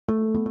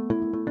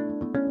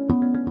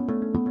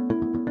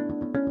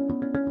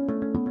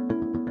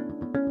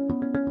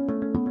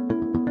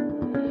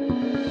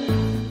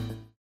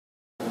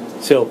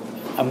So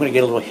I'm going to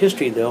get a little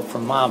history, though,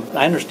 from Mom.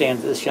 I understand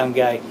that this young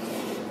guy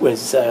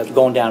was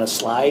going down a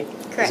slide.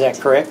 Correct. Is that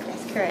correct?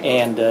 That's correct.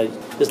 And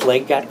his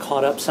leg got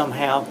caught up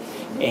somehow,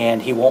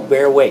 and he won't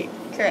bear weight.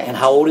 Correct. And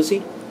how old is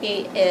he?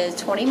 He is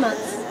 20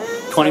 months.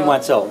 20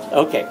 months old.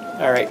 Okay.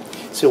 All right.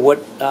 So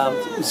what?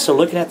 So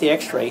looking at the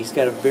X-ray, he's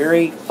got a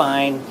very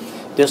fine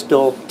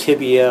distal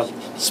tibia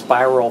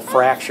spiral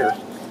fracture,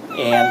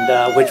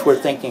 and which we're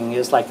thinking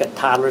is like a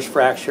toddler's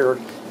fracture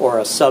or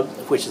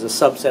which is a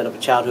subset of a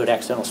childhood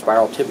accidental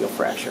spiral tibial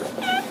fracture.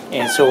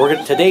 And so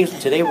today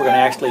we're going to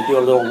actually do a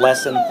little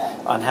lesson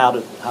on how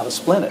to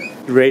splint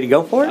it. You ready to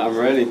go for it? I'm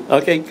ready.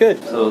 Okay,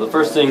 good. So the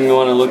first thing you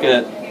want to look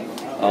at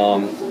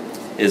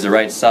is the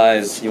right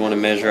size. You want to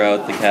measure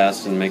out the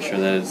cast and make sure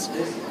that it's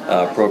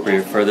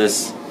appropriate for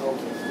this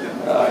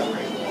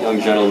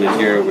young gentleman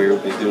here. We will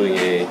be doing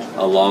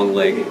a long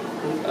leg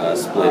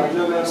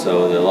splint.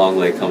 So the long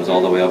leg comes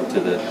all the way up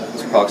to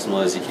as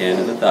proximal as you can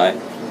to the thigh.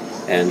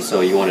 And so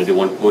you want to do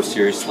one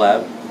posterior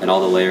slab, and all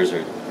the layers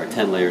are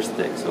 10 layers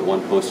thick. So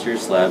one posterior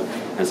slab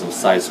and some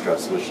side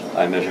struts, which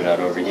I measured out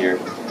over here.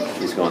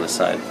 These go on the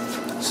side.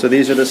 So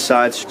these are the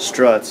side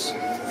struts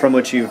from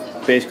which you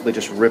basically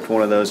just ripped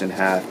one of those in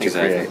half to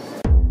create.